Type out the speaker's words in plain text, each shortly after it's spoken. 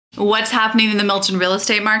What's happening in the Milton real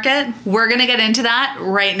estate market? We're gonna get into that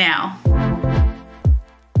right now.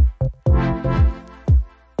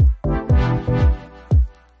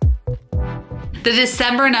 The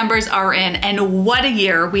December numbers are in, and what a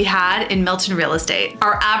year we had in Milton real estate.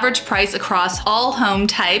 Our average price across all home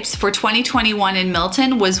types for 2021 in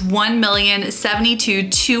Milton was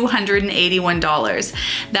 $1,072,281.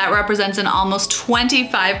 That represents an almost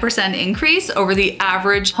 25% increase over the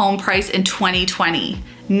average home price in 2020.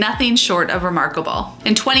 Nothing short of remarkable.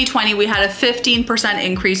 In 2020, we had a 15%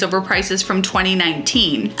 increase over prices from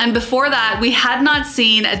 2019. And before that, we had not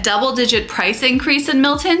seen a double-digit price increase in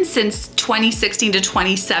Milton since 2016 to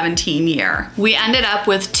 2017 year. We ended up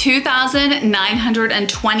with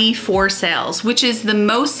 2,924 sales, which is the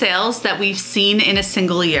most sales that we've seen in a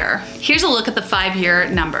single year. Here's a look at the 5-year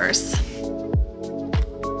numbers.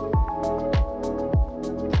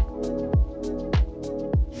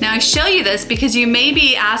 Now I show you this because you may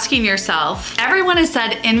be asking yourself, everyone has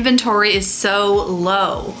said inventory is so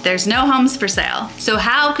low. There's no homes for sale. So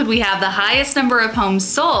how could we have the highest number of homes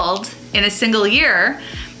sold in a single year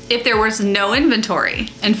if there was no inventory?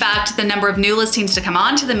 In fact, the number of new listings to come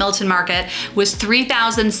onto the Milton market was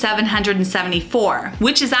 3,774,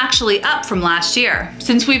 which is actually up from last year.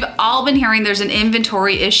 Since we've all been hearing there's an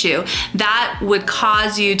inventory issue, that would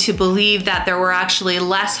cause you to believe that there were actually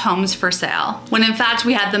less homes for sale, when in fact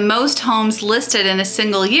we had the most homes listed in a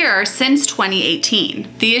single year since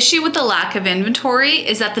 2018. The issue with the lack of inventory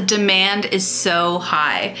is that the demand is so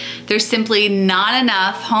high. There's simply not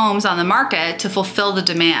enough homes on the market to fulfill the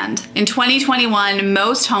demand. In 2021,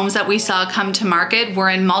 most homes that we saw come to market were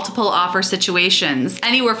in multiple offer situations,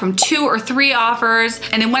 anywhere from 2 or 3 offers.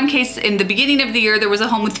 And in one case, in the beginning of the year, there was a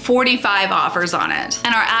home with 45 offers on it.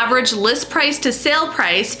 And our average list price to sale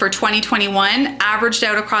price for 2021 averaged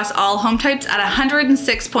out across all home types at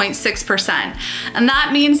 106.6%. And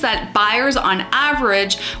that means that buyers on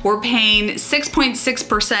average were paying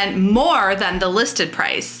 6.6% more than the listed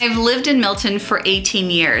price. I've lived in Milton for 18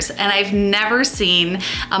 years, and I've never seen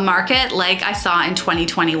a market like I saw in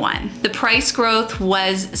 2021. The price growth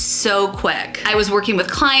was so quick. I was working with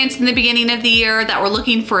clients in the beginning of the year that were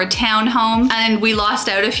looking for a townhome, and we lost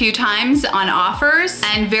out a few times on offers,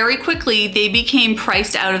 and very quickly they became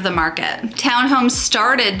priced out of the market. Townhomes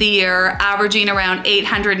started the year averaging around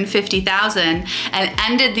 $850,000 and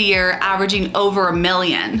ended the year averaging over $1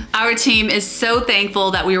 million. Our team is so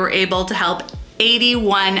thankful that we were able to help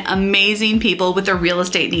 81 amazing people with their real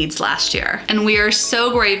estate needs last year. And we are so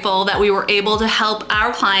grateful that we were able to help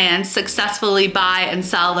our clients successfully buy and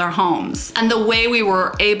sell their homes. And the way we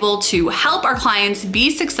were able to help our clients be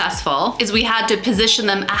successful is we had to position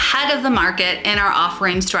them ahead of the market in our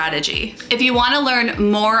offering strategy. If you want to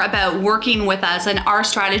learn more about working with us and our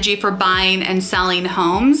strategy for buying and selling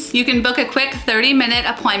homes, you can book a quick 30-minute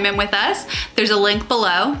appointment with us. There's a link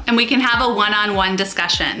below, and we can have a one-on-one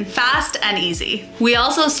discussion, fast and easy. We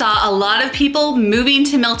also saw a lot of people moving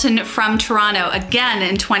to Milton from Toronto again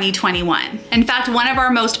in 2021. In fact, one of our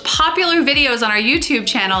most popular videos on our YouTube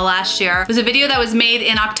channel last year was a video that was made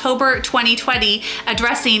in October 2020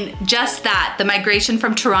 addressing just that, the migration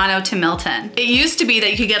from Toronto to Milton. It used to be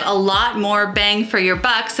that you could get a lot more bang for your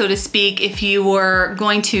buck, so to speak, if you were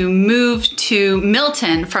going to move to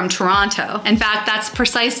Milton from Toronto. In fact, that's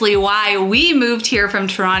precisely why we moved here from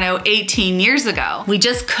Toronto 18 years ago. We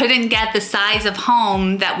just couldn't get the size of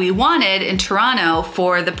home that we wanted in Toronto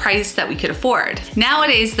for the price that we could afford.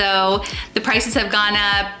 Nowadays though, the prices have gone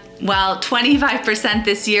up, well, 25%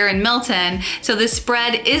 this year in Milton, so the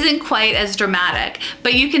spread isn't quite as dramatic,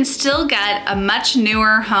 but you can still get a much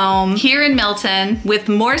newer home here in Milton with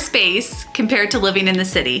more space compared to living in the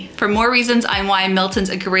city. For more reasons on why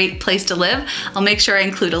Milton's a great place to live, I'll make sure I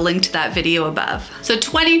include a link to that video above. So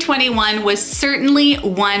 2021 was certainly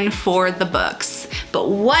one for the books, but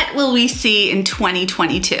what will we see in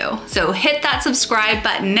 2022? So hit that subscribe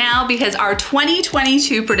button now, because our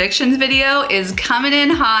 2022 predictions video is coming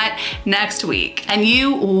in hot next week, and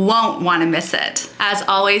you won't want to miss it. As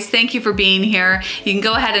always, thank you for being here. You can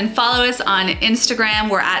go ahead and follow us on Instagram.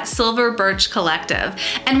 We're at Silver Birch Collective,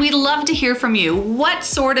 and we'd love to hear from you. What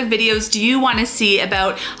sort of videos do you want to see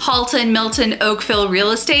about Halton, Milton, Oakville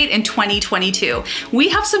real estate in 2022? We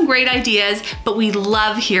have some great ideas, but we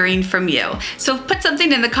love hearing from you. So put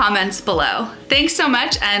something in the comments below. Thanks so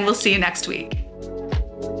much, and we'll see you next week.